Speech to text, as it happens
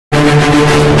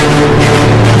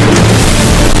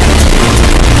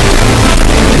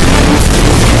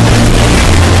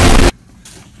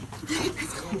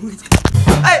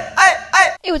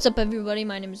Hey, what's up everybody?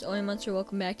 My name is Owen Munster.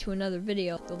 Welcome back to another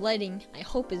video. The lighting, I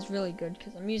hope, is really good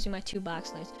because I'm using my two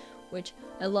box lights, which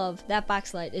I love. That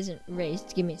box light isn't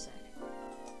raised. Give me a sec.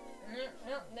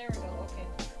 There we go.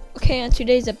 Okay, on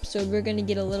today's episode, we're going to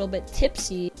get a little bit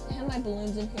tipsy. I have my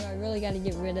balloons in here. I really got to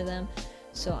get rid of them.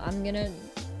 So I'm going to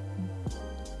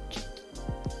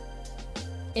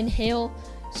inhale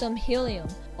some helium.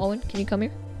 Owen, can you come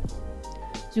here?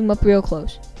 Zoom up real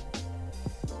close.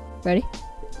 Ready?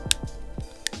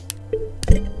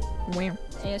 Wham.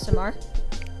 ASMR.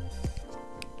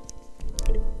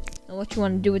 Now what you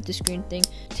want to do with this green thing,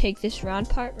 take this round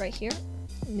part right here,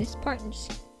 and this part, and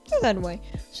just throw that away.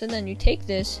 So then you take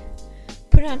this,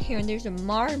 put it on here, and there's a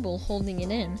marble holding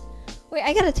it in. Wait,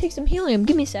 I gotta take some helium.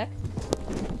 Give me a sec.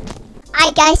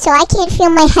 Alright guys, so I can't feel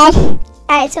my head.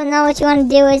 Alright, so now what you want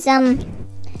to do is,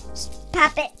 just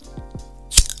pop it.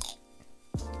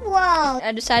 Whoa!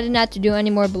 I decided not to do any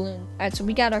more balloons. Alright, so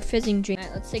we got our fizzing drink.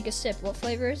 Alright, let's take a sip. What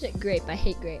flavor is it? Grape. I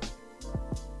hate grape.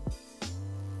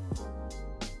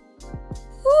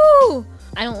 Woo!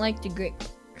 I don't like the grape.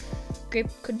 Grape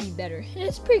could be better.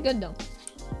 It's pretty good though.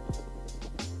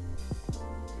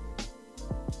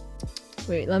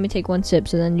 Wait, let me take one sip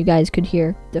so then you guys could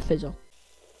hear the fizzle.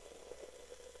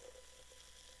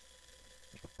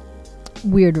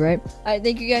 Weird, right? Alright,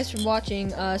 thank you guys for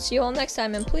watching. See you all next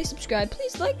time, and please subscribe,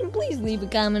 please like, and please leave a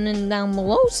comment in the down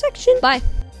below section. Bye.